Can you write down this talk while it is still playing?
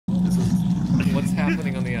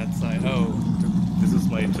happening on the outside? Oh. This is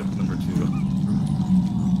my tip number 2.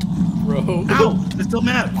 Bro. Ow! It's still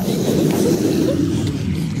mad!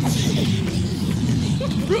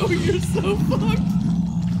 Bro, you're so fucked!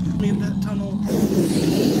 Me in that tunnel.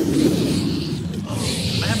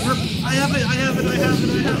 Oh, I have her. I have it! I have it! I have it!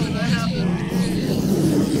 I have it! I have it!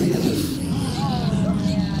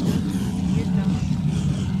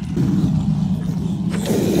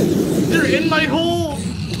 They're in my hole!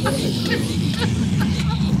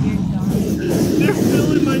 They're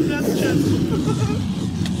still in my death chest!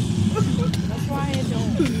 That's why I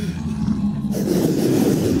don't.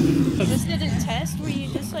 Was it a test? Were you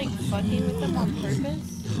just like fucking with them on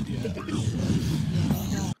purpose?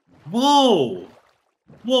 Whoa!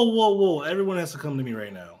 Whoa, whoa, whoa. Everyone has to come to me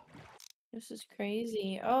right now. This is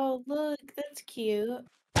crazy. Oh, look, that's cute.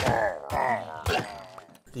 Do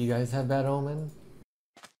you guys have Bad Omen?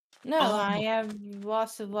 No, I have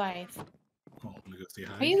loss of life. Oh, I'm gonna go say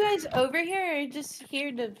hi. Are you guys over here or just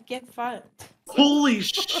here to get fucked? Holy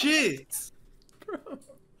shit! Bro.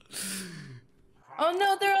 Oh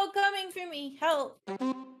no, they're all coming for me. Help. Oh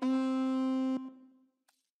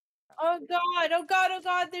god, oh god, oh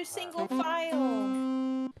god, they're single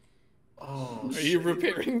file. Oh, Are you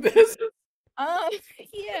repairing this?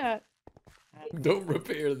 Yeah. Don't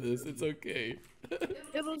repair this, it's okay.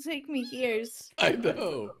 It'll take me years. I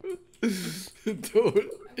know.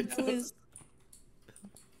 Don't. It's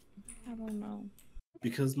I don't know.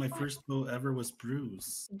 because my first bow ever was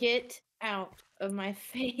Bruce. Get out of my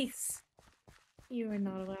face. You are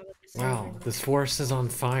not allowed to say Wow, that. this forest is on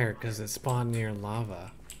fire because it spawned near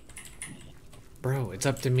lava. Bro, it's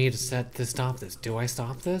up to me to stop this. Do I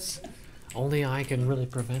stop this? Only I can really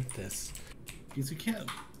prevent this. Because you can't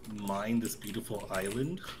mine this beautiful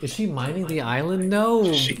island. Is she mining the island?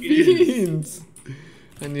 No, She Beans.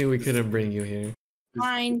 I knew we couldn't bring you here.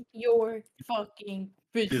 Mind your fucking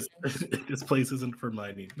business. This place isn't for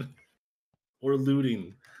mining or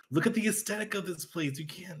looting. Look at the aesthetic of this place. You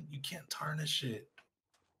can't tarnish it.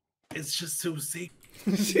 It's just so safe.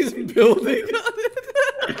 She's building on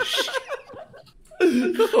it.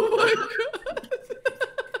 Oh my god.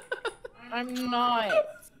 I'm not.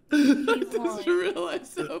 I just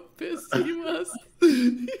realized how pissed he was.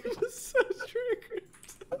 He was so triggered.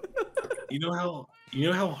 You know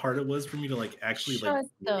how hard it was for me to like actually Shut like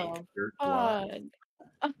the make dirt block,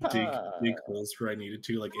 fuck. dig holes where I needed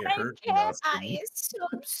to. Like it I hurt. can't. It's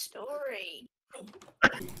some story.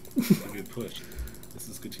 Good push. This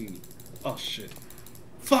is good team. Oh shit.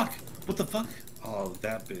 Fuck! What the fuck? Oh,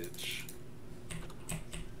 that bitch.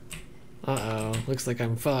 Uh-oh. Looks like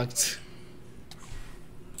I'm fucked.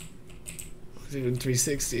 Doing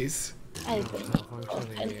 360s. I think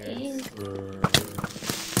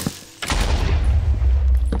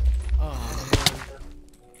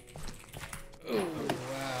Oh,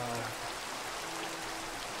 wow.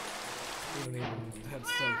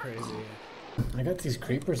 That's so crazy. I got these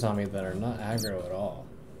creepers on me that are not aggro at all.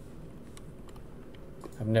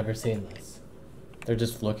 I've never seen this. They're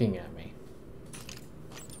just looking at me.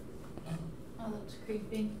 Oh, that's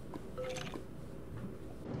creepy.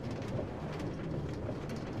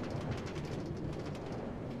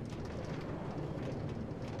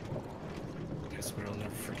 I swear I'll never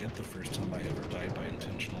forget the first time I ever died by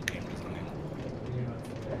intentional game design.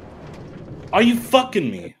 Are you fucking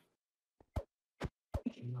me?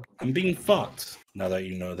 I'm being fucked. Now that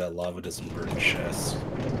you know that lava doesn't burn chests.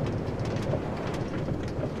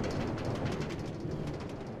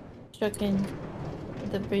 Chucking.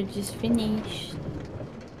 The bridge is finished.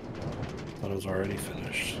 Thought it was already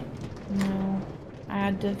finished. No, I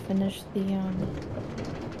had to finish the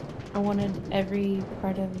I wanted every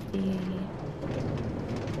part of the.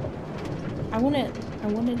 I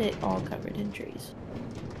wanted it all covered in trees.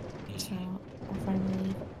 So I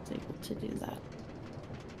finally was able to do that.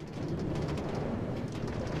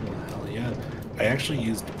 Well, hell yeah. I actually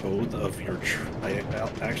used both of your. I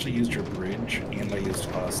actually used your bridge and I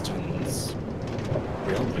used Austin's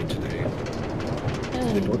railway today.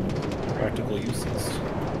 They both practical uses.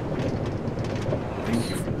 Thank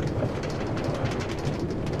you for that.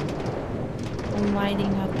 I'm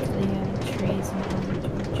lighting up the trees now.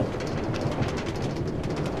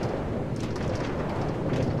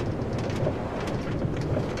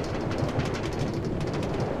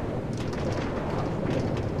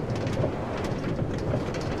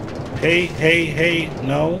 Hey, hey, hey,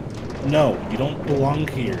 no, no, you don't belong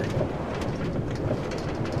here.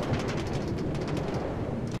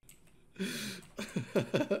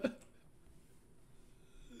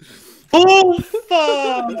 Oh,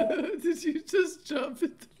 fuck! Did you just jump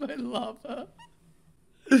into my lava?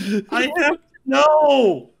 I have to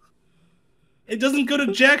know! It doesn't go to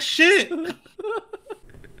jack shit.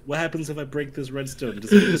 What happens if I break this redstone?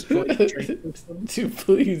 Does it destroy the train system? Dude,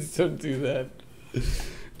 please don't do that.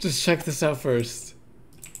 Just check this out first.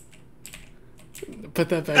 Put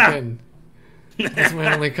that back in. That's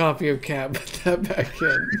my only copy of Cat. Put that back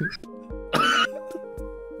in.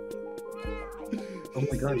 Oh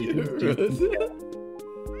my god, you didn't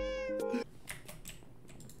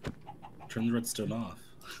turn the redstone off.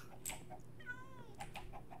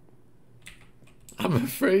 I'm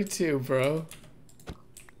afraid to, bro.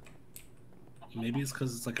 Maybe it's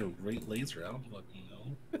because it's like a great laser. I don't fucking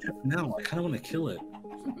know. No, I kind of want to kill it.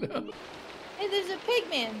 No. Hey, there's a pig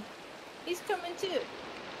man. He's coming too.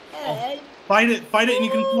 Oh, fight it, and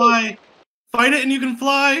you can fly. Fight it and you can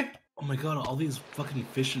fly. Oh my god, all these fucking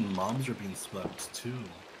fish and mobs are being swept too.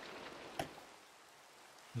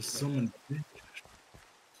 There's so many fish.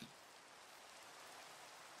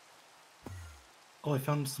 Oh, I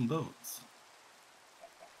found some boats.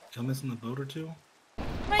 Am I missing a boat or two?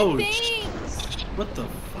 My Oh, things! What the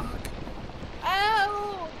fuck?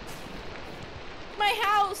 Ow! My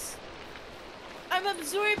house! I'm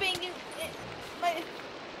absorbing my...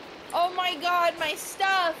 Oh my god, my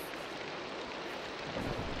stuff!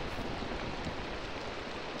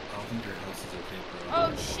 I don't think your house is okay, bro.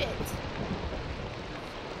 Oh shit.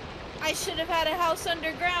 I should have had a house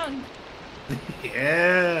underground.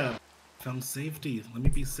 Yeah! Found safety. Let me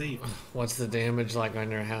be safe. What's the damage like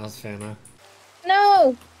on your house, Fana?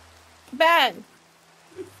 No! Bad.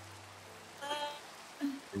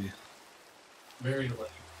 Very light.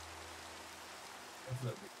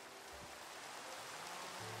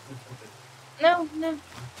 No, no.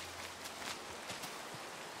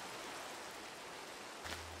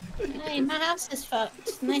 Hey, my house is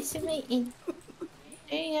fucked. Nice to meet you.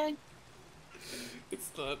 There you go.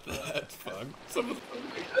 It's not that fun.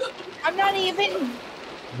 I'm not even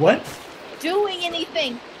What? doing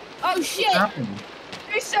anything. Oh shit! What happened?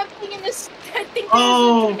 There's something in this. I think there's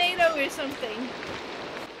Oh. a tornado or something.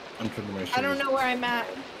 I'm trimming my shoes. I don't know where I'm at.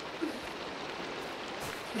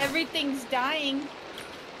 Everything's dying.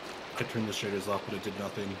 I turned the shaders off, but it did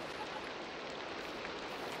nothing.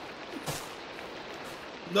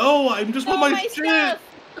 No, I'm just Oh, with my my shit. stuff!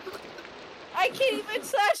 I can't even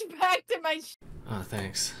slash back to my. Oh,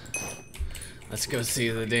 thanks. Let's go see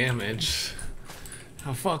the damage.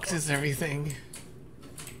 How fucked is everything?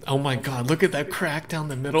 Oh my god, look at that crack down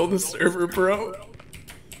the middle of the server, bro.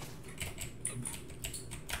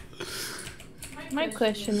 My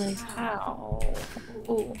question is how.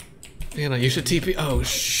 Ooh. Vanna, you should TP. Oh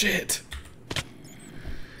shit.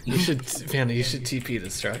 You should, Vanna, you should TP to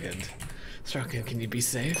Strucken. Strucken, can you be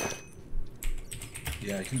safe?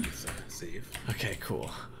 Yeah, I can be safe. Okay,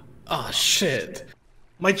 cool. Oh shit.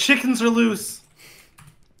 My chickens are loose.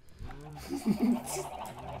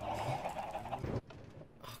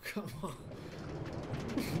 Oh, come on.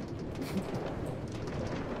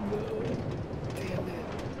 No. Damn it.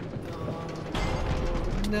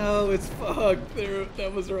 No, it's fucked.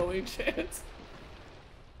 That was our only chance.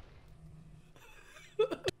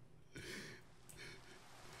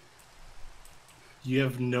 You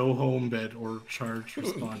have no home bed or charge for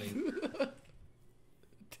spawning.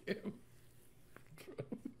 Damn.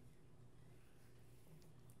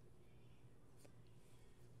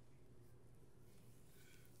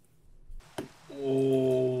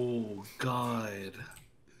 Oh, God.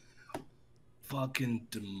 Fucking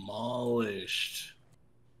demolished.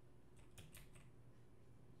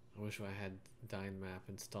 I wish I had Dynmap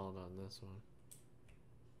installed on this one.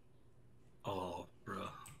 Oh, bruh.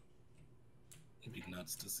 It'd be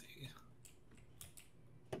nuts to see.